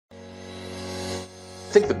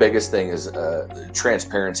think the biggest thing is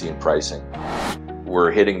transparency in pricing.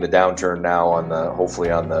 We're hitting the downturn now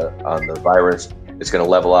hopefully on the virus. It's going to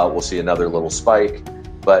level out. We'll see another little spike,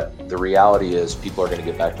 but the reality is people are going to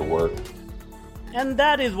get back to work. And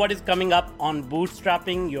that is what is coming up on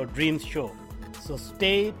Bootstrapping Your Dreams show. So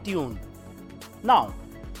stay tuned. Now,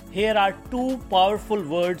 here are two powerful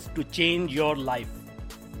words to change your life.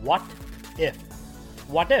 What if?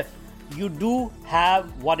 What if you do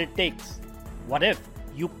have what it takes? What if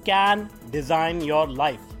you can design your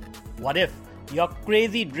life? What if your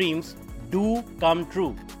crazy dreams do come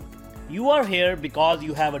true? You are here because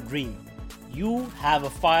you have a dream. You have a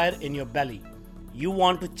fire in your belly. You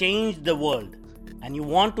want to change the world, and you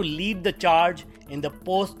want to lead the charge in the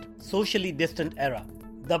post-socially distant era.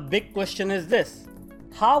 The big question is this: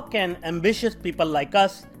 how can ambitious people like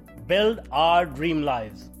us build our dream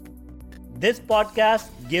lives? This podcast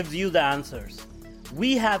gives you the answers.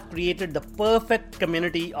 We have created the perfect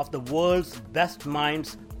community of the world's best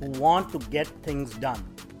minds who want to get things done,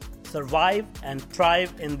 survive and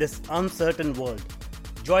thrive in this uncertain world.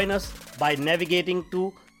 Join us by navigating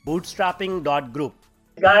to bootstrapping.group.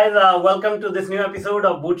 Guys, welcome to this new episode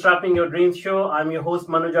of Bootstrapping Your Dreams show. I'm your host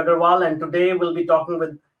Manoj Agarwal, and today we'll be talking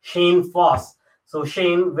with Shane Foss. So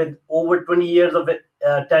Shane, with over 20 years of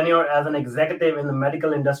tenure as an executive in the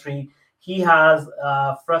medical industry, he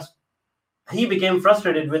became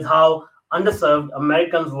frustrated with how underserved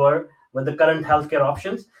Americans were with the current healthcare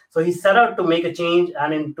options. So he set out to make a change,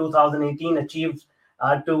 and in 2018 achieved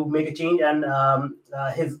to make a change and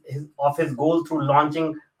his goal through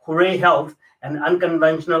launching Hooray Health, an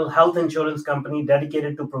unconventional health insurance company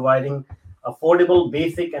dedicated to providing affordable,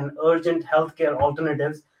 basic, and urgent healthcare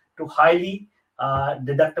alternatives to highly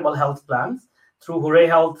deductible health plans. Through Hooray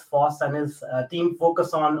Health, Foss and his team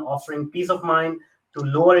focus on offering peace of mind to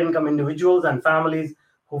lower-income individuals and families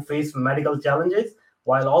who face medical challenges,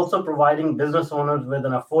 while also providing business owners with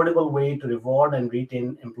an affordable way to reward and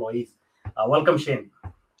retain employees. Welcome, Shane.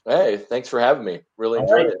 Hey, thanks for having me. Really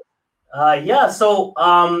enjoyed it.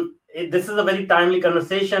 This is a very timely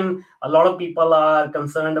conversation. A lot of people are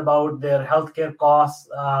concerned about their healthcare costs,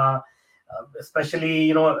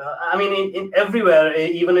 especially, in everywhere,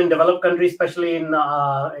 even in developed countries, especially in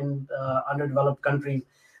underdeveloped countries.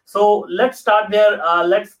 So let's start there.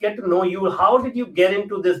 Let's get to know you. How did you get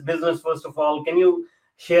into this business, first of all? Can you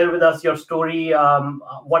share with us your story?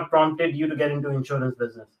 What prompted you to get into insurance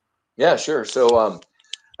business? Yeah, sure. So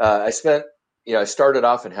I started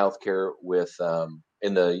off in healthcare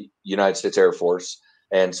in the United States Air Force.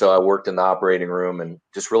 And so I worked in the operating room and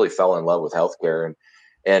just really fell in love with healthcare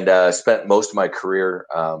and spent most of my career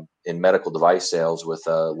in medical device sales with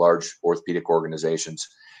large orthopedic organizations.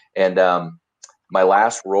 And my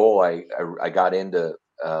last role, I got into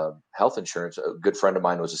health insurance. A good friend of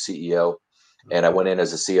mine was a CEO, and I went in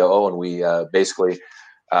as a COO, and we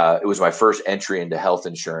it was my first entry into health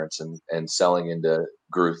insurance and selling into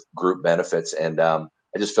group benefits. And I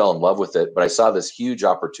just fell in love with it. But I saw this huge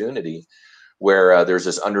opportunity where there's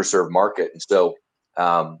this underserved market. And so,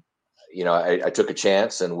 I took a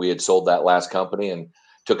chance, and we had sold that last company and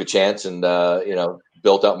took a chance and,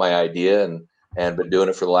 built out my idea and been doing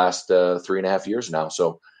it for the last 3.5 years now.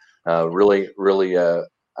 So really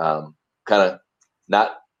kind of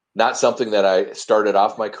not something that I started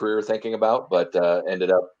off my career thinking about, but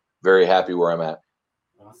ended up very happy where I'm at.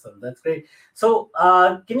 Awesome. That's great. So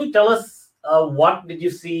can you tell us what did you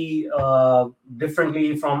see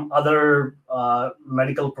differently from other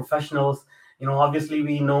medical professionals? Obviously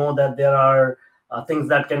we know that there are things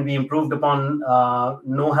that can be improved upon.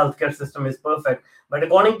 No healthcare system is perfect. But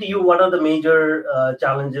according to you, what are the major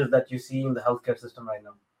challenges that you see in the healthcare system right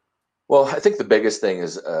now? Well, I think the biggest thing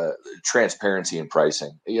is transparency in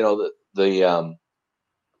pricing.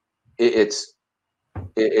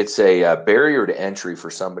 It's a barrier to entry for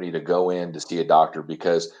somebody to go in to see a doctor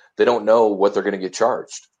because they don't know what they're going to get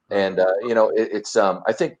charged. And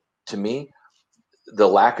I think, to me, the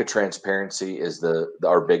lack of transparency is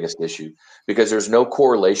our biggest issue, because there's no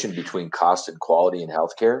correlation between cost and quality in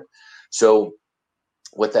healthcare. So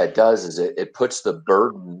what that does is it puts the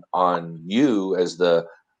burden on you as the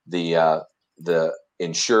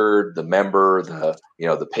insured, the member,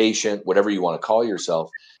 the patient, whatever you want to call yourself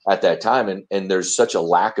at that time. And there's such a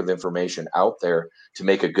lack of information out there to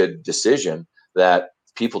make a good decision that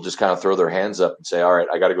people just kind of throw their hands up and say, all right,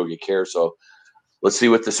 I got to go get care. So let's see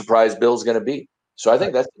what the surprise bill is going to be. So I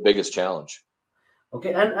think that's the biggest challenge.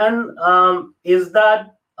 Okay. And is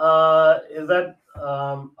that a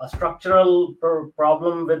structural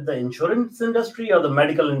problem with the insurance industry or the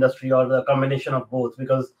medical industry or the combination of both?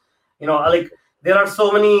 Because, there are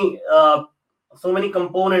so many so many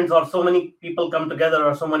components or so many people come together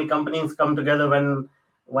or so many companies come together when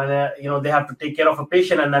they have to take care of a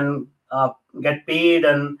patient and then get paid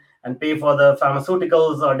and pay for the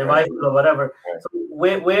pharmaceuticals or devices or whatever. So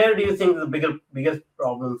where do you think the biggest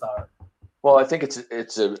problems are? Well, I think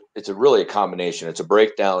it's a really a combination. It's a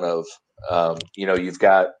breakdown of you've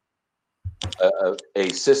got a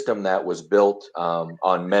system that was built on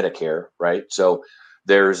Medicare, right? So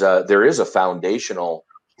there is a foundational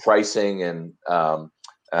pricing and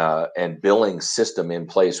billing system in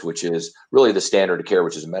place, which is really the standard of care,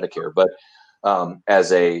 which is Medicare. But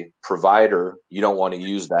as a provider, you don't want to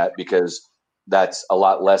use that because that's a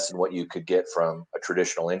lot less than what you could get from a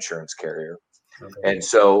traditional insurance carrier. Okay. And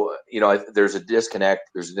so, there's a disconnect.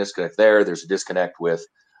 There's a disconnect there. There's a disconnect with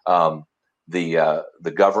the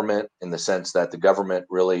government, in the sense that the government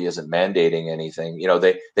really isn't mandating anything.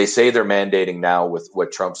 They say they're mandating now with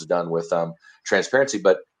what Trump's done with transparency,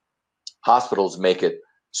 but hospitals make it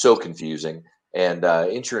so confusing, and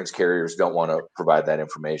insurance carriers don't want to provide that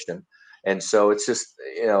information. And so it's just,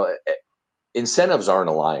 incentives aren't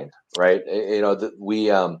aligned, right? We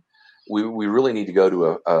really need to go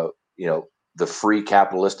to the free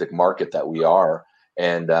capitalistic market that we are,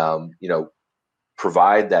 and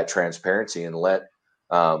provide that transparency and let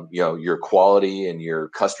your quality and your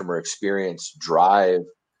customer experience drive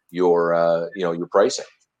your pricing.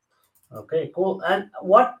 Okay, cool. And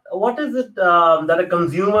what is it that a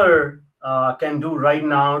consumer can do right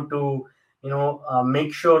now to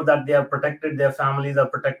make sure that they are protected, their families are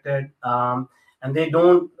protected, and they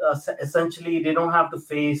don't they don't have to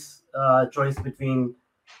face choice between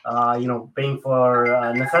paying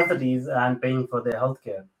for necessities and paying for their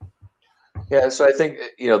healthcare? Yeah, so I think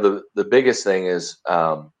the biggest thing is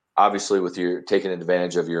obviously with your taking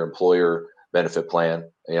advantage of your employer benefit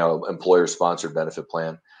plan, employer sponsored benefit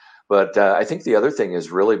plan. But I think the other thing is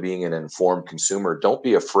really being an informed consumer. Don't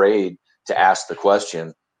be afraid to ask the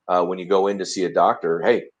question when you go in to see a doctor.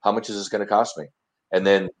 Hey, how much is this going to cost me?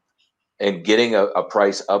 And getting a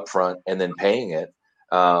price upfront and then paying it.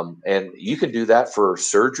 And you can do that for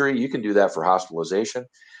surgery. You can do that for hospitalization.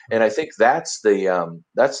 And I think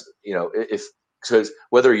because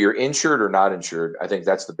whether you're insured or not insured, I think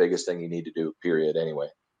that's the biggest thing you need to do, period, anyway.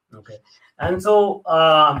 Okay. And so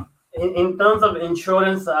in terms of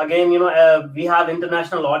insurance, again, we have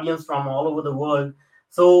international audience from all over the world.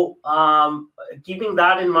 So keeping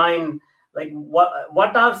that in mind, like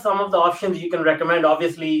what are some of the options you can recommend?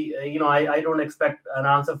 Obviously, I don't expect an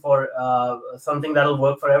answer for something that'll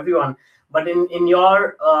work for everyone. But in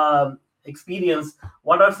your experience,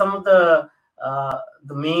 what are some of the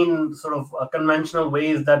main sort of conventional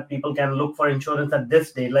ways that people can look for insurance at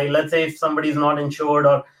this day? Like, let's say if somebody's not insured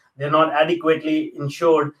or they're not adequately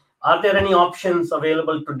insured, are there any options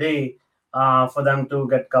available today for them to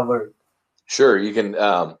get covered? Sure, you can.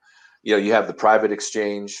 You have the private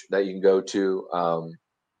exchange that you can go to.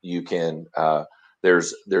 You can.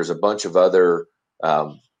 There's a bunch of other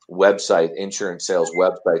insurance sales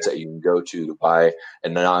websites that you can go to buy a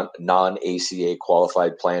non-ACA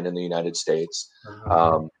qualified plan in the United States.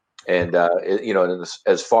 And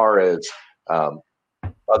as far as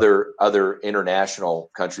other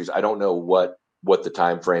international countries, I don't know what the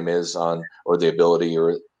time frame is on, or the ability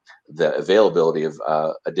or the availability of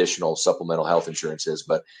additional supplemental health insurance is.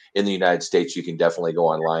 But in the United States, you can definitely go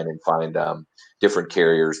online and find different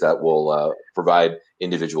carriers that will provide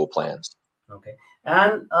individual plans. Okay.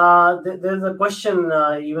 And there's a question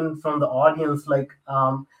even from the audience, like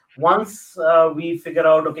once we figure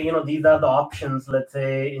out, okay, these are the options, let's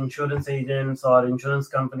say insurance agents or insurance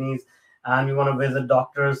companies, and we want to visit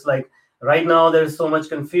doctors, like right now there's so much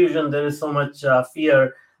confusion, there is so much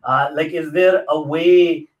fear. Like, is there a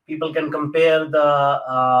way people can compare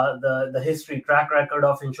the history, track record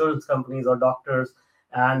of insurance companies or doctors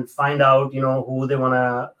and find out, who they want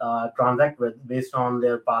to transact with based on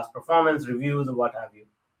their past performance, reviews, or what have you?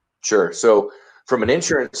 Sure. So from an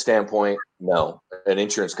insurance standpoint, no. An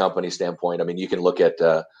insurance company standpoint, I mean, you can look at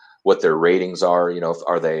what their ratings are.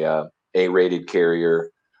 Are they A-rated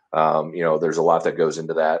carrier? There's a lot that goes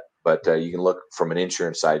into that. But you can look from an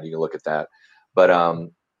insurance side, you can look at that. But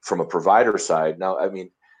from a provider side, now, I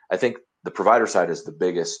mean, I think the provider side is the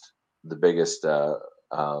biggest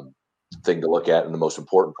thing to look at, and the most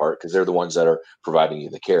important part, because they're the ones that are providing you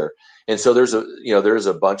the care. And so there's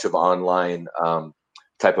a bunch of online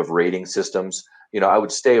type of rating systems. I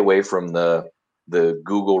would stay away from the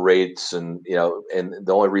Google rates, and and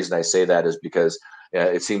the only reason I say that is because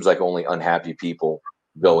it seems like only unhappy people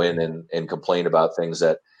go in and complain about things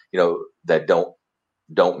that that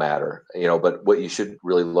don't matter. But what you should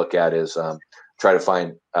really look at is try to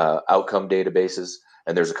find outcome databases.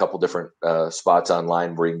 and there's a couple different spots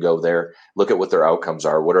online where you can go there, look at what their outcomes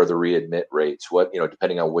are, what are the readmit rates, what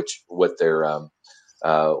depending on what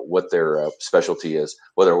their specialty is,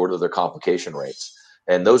 what are their complication rates,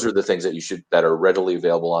 and those are the things that are readily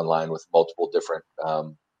available online with multiple different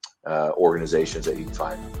organizations that you can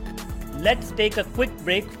find. Let's take a quick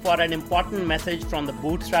break for an important message from the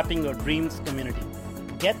Bootstrapping Your Dreams community.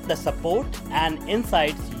 Get the support and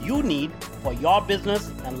insights you need for your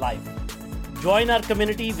business and life. Join our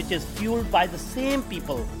community, which is fueled by the same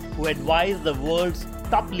people who advise the world's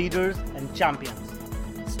top leaders and champions.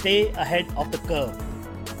 Stay ahead of the curve.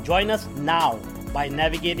 Join us now by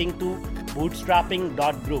navigating to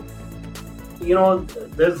bootstrapping.group.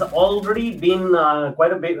 There's already been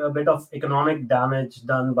quite a bit of economic damage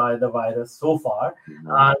done by the virus so far.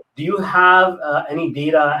 Do you have any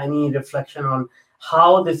data, any reflection on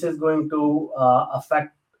how this is going to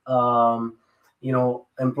affect,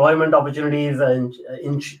 employment opportunities, and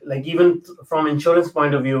like even from insurance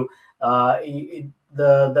point of view,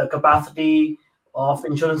 the capacity of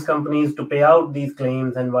insurance companies to pay out these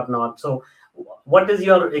claims and whatnot? So, what is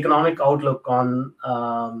your economic outlook on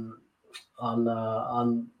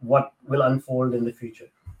what will unfold in the future?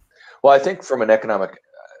 Well, I think from an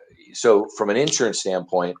insurance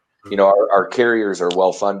standpoint, our carriers are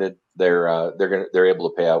well funded. They're able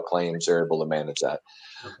to pay out claims. They're able to manage that.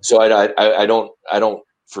 Okay. So I don't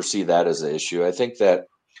foresee that as an issue. I think that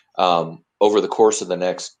over the course of the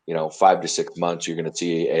next 5 to 6 months, you're going to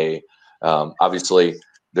see obviously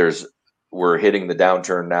we're hitting the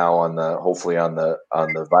downturn now hopefully on the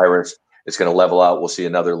virus. It's going to level out. We'll see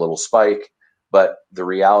another little spike, but the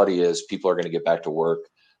reality is people are going to get back to work.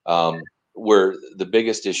 Where the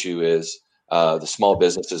biggest issue is the small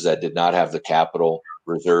businesses that did not have the capital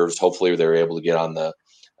reserves. Hopefully, they're able to get on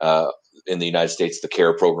in the United States, the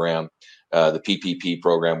CARE program, the PPP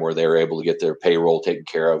program, where they're able to get their payroll taken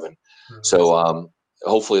care of, and so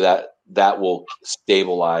hopefully that will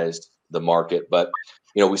stabilize the market. But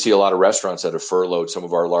we see a lot of restaurants that have furloughed. Some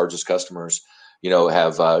of our largest customers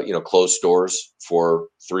have closed stores for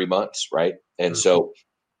 3 months, right? And so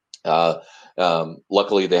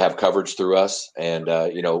luckily they have coverage through us, and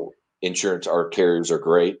insurance, our carriers are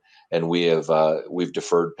great, and we've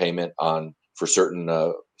deferred payment for certain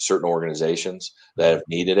organizations that have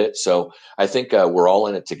needed it. So I think we're all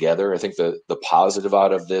in it together. I think the positive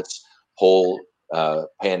out of this whole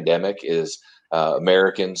pandemic is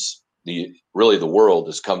Americans, really the world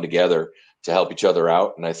has come together to help each other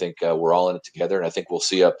out. And I think we're all in it together. And I think we'll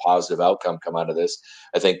see a positive outcome come out of this.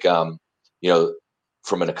 I think, from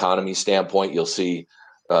an economy standpoint, you'll see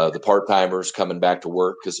the part-timers coming back to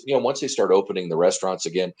work because, once they start opening the restaurants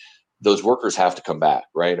again, those workers have to come back,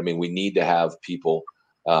 right? I mean, we need to have people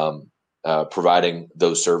providing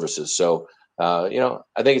those services. So, I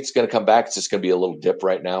think it's going to come back. It's just going to be a little dip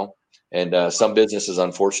right now. And some businesses,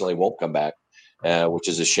 unfortunately, won't come back, which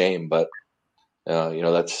is a shame. But,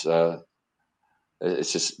 that's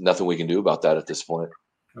it's just nothing we can do about that at this point.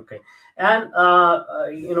 Okay. And,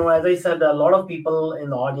 as I said, a lot of people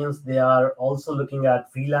in the audience, they are also looking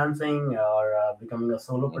at freelancing or becoming a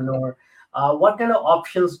solopreneur. What kind of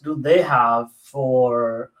options do they have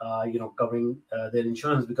for, covering their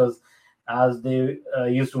insurance? Because as they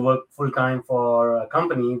used to work full-time for a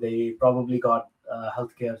company, they probably got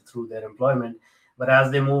healthcare through their employment. But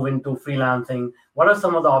as they move into freelancing, what are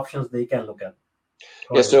some of the options they can look at?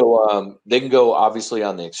 Yeah, so they can go obviously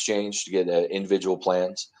on the exchange to get individual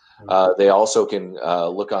plans. They also can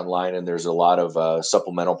look online, and there's a lot of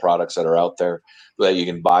supplemental products that are out there that you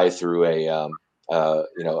can buy through an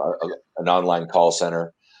online call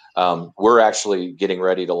center. We're actually getting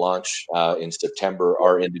ready to launch in September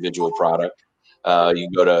our individual product. You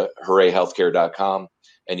can go to hoorayhealthcare.com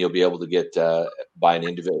and you'll be able to buy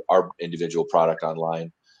our individual product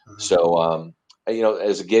online. So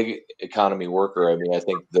as a gig economy worker, I mean, I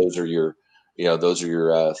think those are your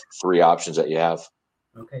three options that you have.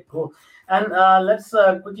 Okay, cool. And let's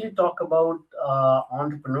quickly talk about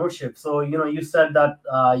entrepreneurship. So, you said that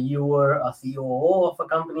you were a COO of a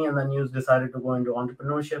company and then you decided to go into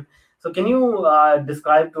entrepreneurship. So can you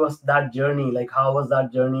describe to us that journey? Like, how was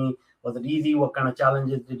that journey? Was it easy? What kind of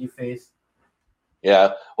challenges did you face?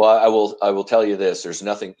 Yeah, well, I will tell you this. There's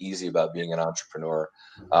nothing easy about being an entrepreneur.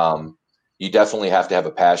 You definitely have to have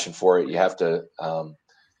a passion for it. You have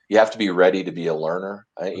to be ready to be a learner.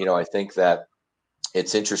 I think that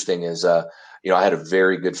it's interesting is, I had a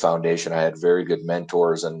very good foundation. I had very good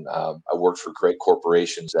mentors, and I worked for great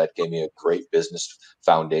corporations that gave me a great business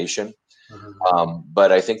foundation.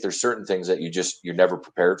 But I think there's certain things that you're never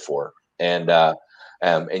prepared for. And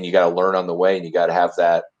you got to learn on the way, and you got to have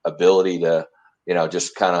that ability to,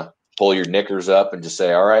 just kind of pull your knickers up and just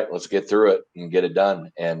say, all right, let's get through it and get it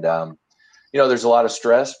done. And, there's a lot of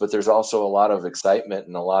stress, but there's also a lot of excitement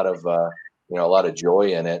and a lot of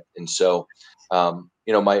joy in it. And so,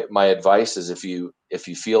 my advice is if you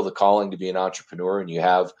feel the calling to be an entrepreneur and you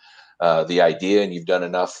have the idea and you've done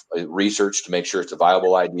enough research to make sure it's a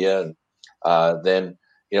viable idea, and then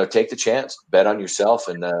take the chance, bet on yourself,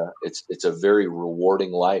 and it's a very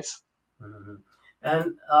rewarding life. Mm-hmm.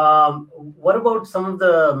 And what about some of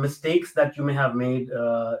the mistakes that you may have made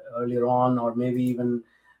earlier on, or maybe even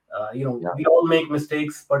we all make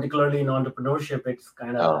mistakes, particularly in entrepreneurship. It's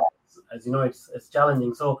kind of, as you know, it's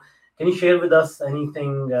challenging. So can you share with us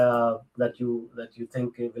anything that you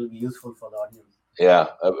think will be useful for the audience? Yeah,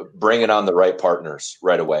 bringing on the right partners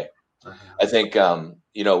right away. I think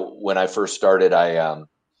when I first started,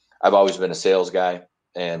 I've always been a sales guy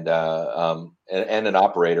and an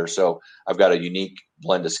operator, so I've got a unique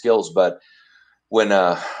blend of skills. But when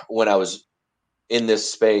I was in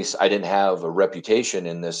this space, I didn't have a reputation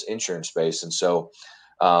in this insurance space, and so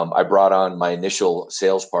I brought on my initial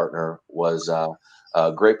sales partner. Was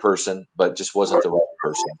a great person, but just wasn't the right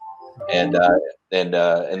person, and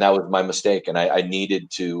that was my mistake. And I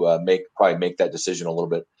needed to make that decision a little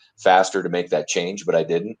bit faster to make that change, but I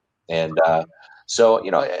didn't. And so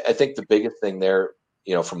I think the biggest thing there,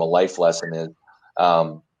 from a life lesson is,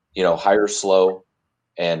 hire slow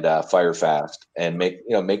and fire fast, and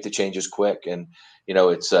make the changes quick. And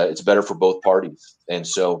it's better for both parties. And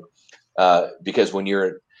so because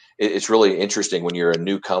it's really interesting when you're a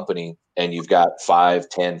new company and you've got 5,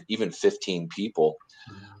 10, even 15 people.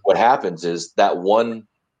 What happens is that one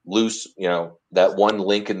that one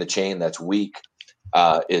link in the chain that's weak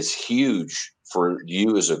is huge for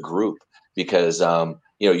you as a group, because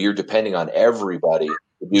you're depending on everybody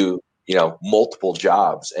to do multiple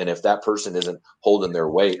jobs, and if that person isn't holding their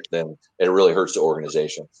weight, then it really hurts the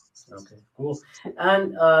organization. Okay, cool.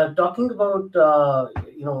 And talking about the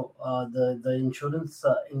insurance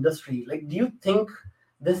industry, like, do you think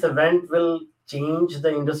this event will change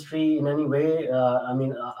the industry in any way?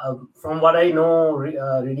 From what I know,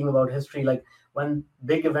 reading about history, like when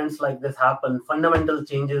big events like this happen, fundamental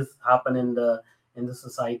changes happen in the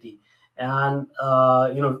society. And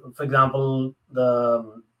for example,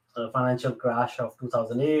 the financial crash of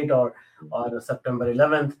 2008 or September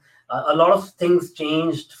 11th, a lot of things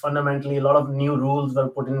changed fundamentally. A lot of new rules were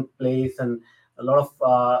put in place, and a lot of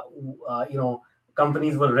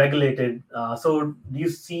companies were regulated. So do you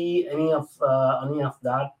see any of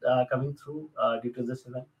that coming through due to this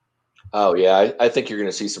event? Oh yeah, I think you're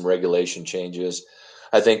going to see some regulation changes.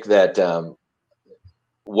 I think that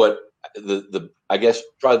what I guess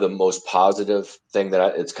probably the most positive thing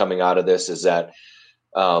that it's coming out of this is that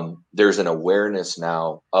there's an awareness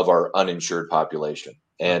now of our uninsured population,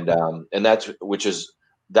 and that's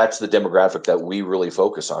the demographic that we really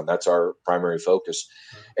focus on. That's our primary focus,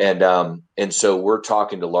 and so we're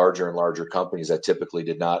talking to larger and larger companies that typically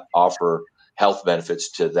did not offer health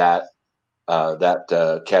benefits to that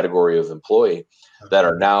category of employee, that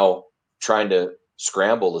are now trying to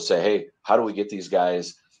scramble to say, hey, how do we get these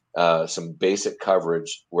guys some basic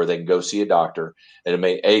coverage where they can go see a doctor and it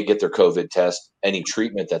may get their COVID test, any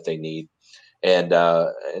treatment that they need. And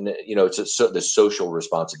it's the social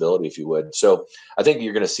responsibility, if you would. So I think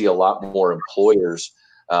you're going to see a lot more employers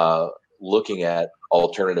looking at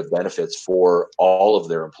alternative benefits for all of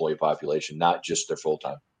their employee population, not just their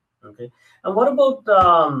full-time. Okay. And what about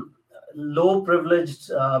low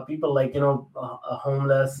privileged people, like,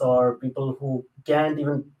 homeless, or people who can't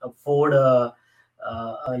even afford a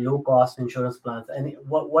low cost insurance plans? And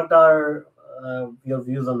what are your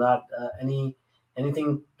views on that?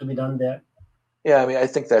 Anything to be done there? Yeah, I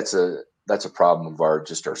think that's a problem of our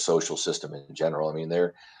social system in general.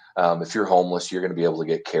 If you're homeless, you're going to be able to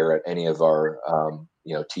get care at any of our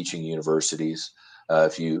teaching universities.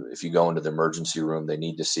 If you go into the emergency room, they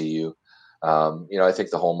need to see you. I think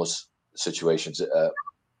the homeless situation's a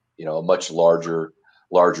much larger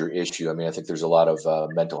issue. I think there's a lot of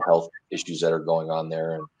mental health issues that are going on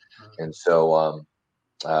there, and so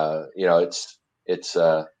it's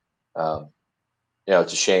a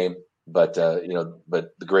shame, but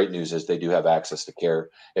the great news is they do have access to care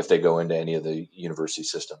if they go into any of the university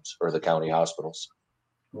systems or the county hospitals.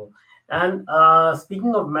 Cool. And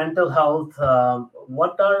speaking of mental health,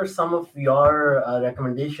 what are some of your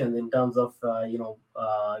recommendations in terms of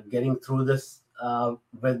getting through this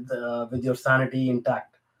with your sanity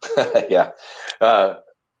intact? Yeah,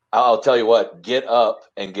 I'll tell you what. Get up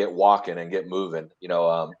and get walking and get moving.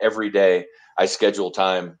 Every day I schedule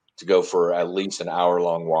time to go for at least an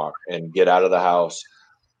hour-long walk and get out of the house.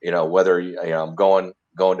 Whether I'm going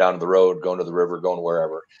down to the road, going to the river, going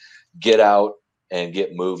wherever. get out and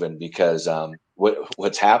get moving, because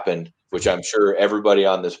what's happened, which I'm sure everybody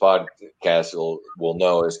on this podcast will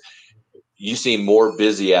know, is you seem more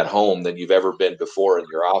busy at home than you've ever been before in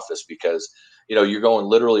your office, because you're going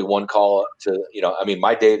literally one call to,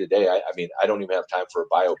 my day to day, I don't even have time for a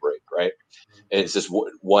bio break, right? And it's just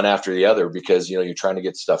one after the other, because, you're trying to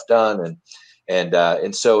get stuff done.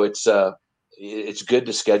 And so it's good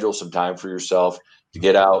to schedule some time for yourself to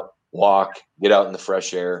get out, walk, get out in the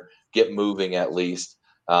fresh air, get moving at least.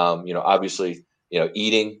 Obviously,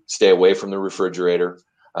 eating, stay away from the refrigerator,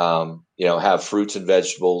 have fruits and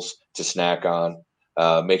vegetables to snack on,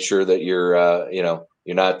 make sure that you're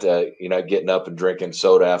not getting up and drinking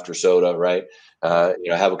soda after soda, right?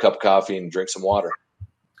 Have a cup of coffee and drink some water.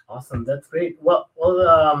 Awesome. That's great. Well,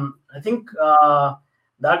 I think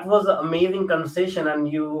that was an amazing conversation, and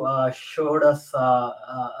you showed us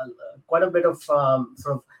quite a bit of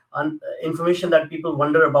information that people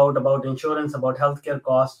wonder about insurance, about healthcare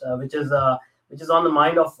cost, which is on the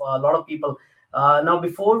mind of a lot of people. Now,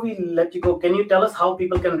 before we let you go, can you tell us how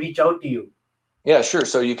people can reach out to you? Yeah, sure.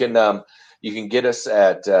 So you can get us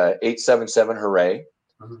at 877-HOORAY,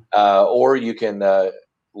 or you can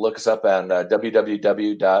look us up on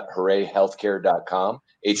www.hoorayhealthcare.com,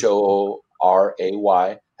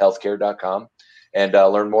 HOORAY healthcare.com, and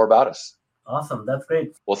learn more about us. Awesome. That's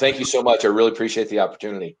great. Well, thank you so much. I really appreciate the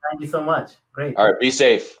opportunity. Thank you so much. Great. All right. Be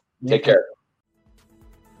safe. Take care.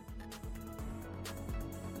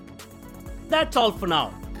 That's all for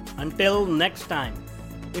now. Until next time,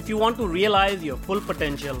 if you want to realize your full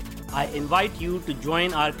potential, I invite you to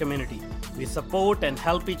join our community. We support and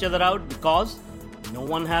help each other out because no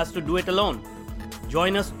one has to do it alone.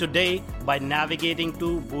 Join us today by navigating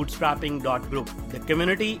to bootstrapping.group. The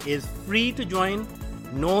community is free to join,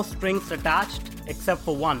 no strings attached except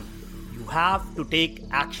for one. You have to take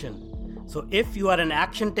action. So if you are an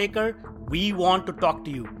action taker, we want to talk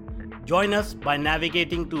to you. Join us by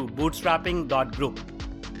navigating to bootstrapping.group.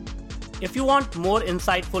 If you want more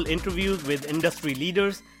insightful interviews with industry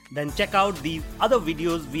leaders, then check out these other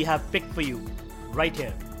videos we have picked for you right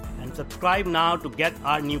here, and subscribe now to get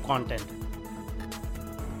our new content.